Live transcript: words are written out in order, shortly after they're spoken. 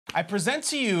I present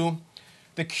to you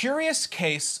the curious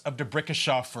case of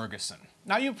Darrelle Ferguson.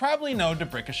 Now, you probably know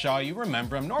Darrelle, you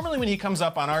remember him. Normally when he comes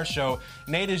up on our show,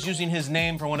 Nate is using his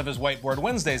name for one of his Whiteboard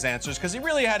Wednesdays answers because he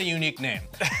really had a unique name.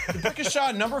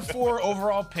 Darrelle, number 4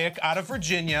 overall pick out of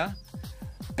Virginia.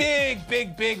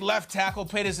 Big left tackle,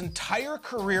 played his entire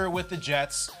career with the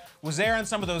Jets, was there on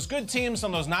some of those good teams,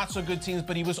 some of those not so good teams,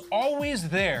 but he was always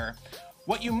there.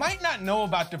 What you might not know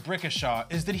about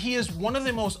Darrelle is that he is one of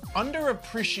the most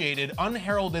underappreciated,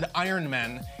 unheralded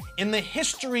Ironmen in the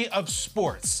history of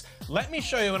sports. Let me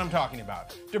show you what I'm talking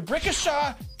about.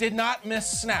 Darrelle did not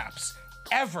miss snaps,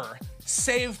 ever,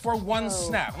 save for one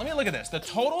snap. Let me look at this. The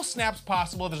total snaps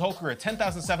possible of his whole career,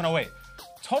 10,708.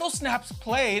 Total snaps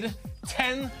played,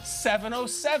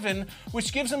 10,707,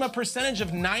 which gives him a percentage of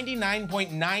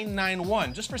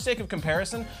 99.991. Just for sake of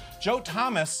comparison, Joe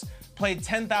Thomas played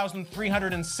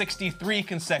 10,363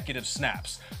 consecutive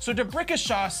snaps. So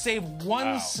Darrelle saved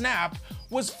one snap,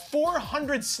 was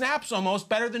 400 snaps almost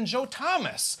better than Joe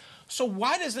Thomas. So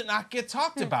why does it not get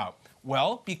talked about?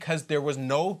 Well, because there was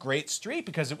no great streak,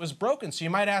 because it was broken. So you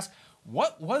might ask,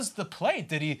 what was the play?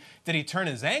 Did he turn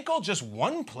his ankle? Just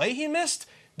one play he missed?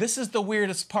 This is the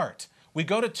weirdest part. We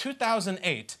go to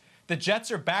 2008. The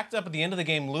Jets are backed up at the end of the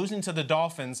game, losing to the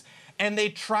Dolphins, and they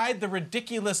tried the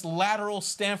ridiculous lateral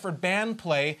Stanford band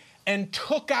play and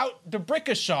took out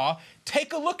Darrelle.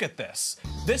 Take a look at this.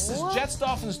 This is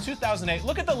Jets-Dolphins 2008.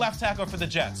 Look at the left tackle for the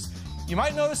Jets. You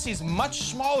might notice he's much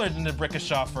smaller than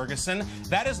Darrelle Ferguson.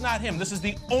 That is not him. This is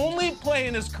the only play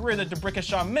in his career that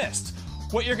Darrelle missed.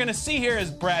 What you're going to see here is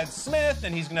Brad Smith,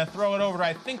 and he's going to throw it over to,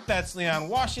 I think that's Leon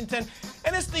Washington.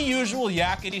 And it's the usual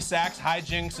yakety sax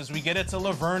hijinks as we get it to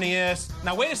Lavernius.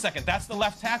 Now, wait a second. That's the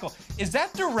left tackle. Is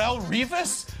that Darrelle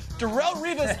Revis? Darrelle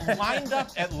Revis lined up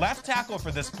at left tackle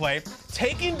for this play,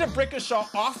 taking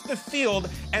Darrelle off the field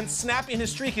and snapping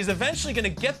his streak. He's eventually going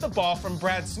to get the ball from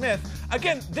Brad Smith.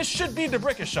 Again, this should be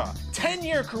Darrelle.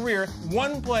 10-year career,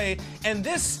 one play, and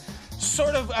this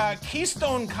sort of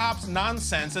Keystone Cops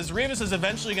nonsense, as Revis is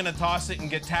eventually going to toss it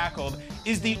and get tackled,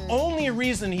 is the only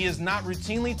reason he is not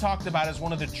routinely talked about as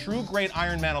one of the true great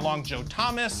Iron Men along Joe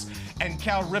Thomas and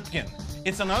Cal Ripken.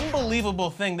 It's an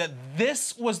unbelievable thing that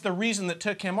this was the reason that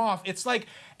took him off. It's like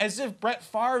as if Brett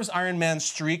Favre's Iron Man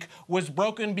streak was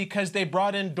broken because they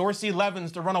brought in Dorsey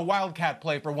Levens to run a Wildcat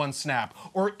play for one snap,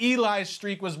 or Eli's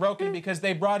streak was broken because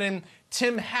they brought in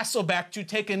Tim Hasselbeck to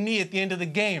take a knee at the end of the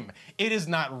game. It is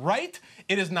not right.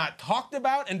 It is not talked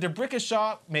about. And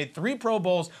Darrelle made 3 Pro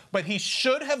Bowls, but he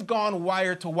should have gone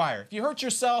wire to wire. If you hurt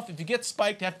yourself, if you get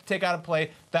spiked, you have to take out a play.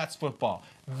 That's football.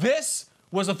 This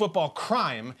was a football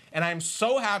crime, and I'm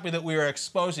so happy that we are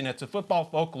exposing it to football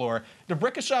folklore.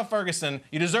 Darrelle Ferguson,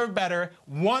 you deserve better.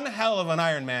 One hell of an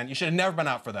Iron Man. You should have never been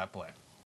out for that play.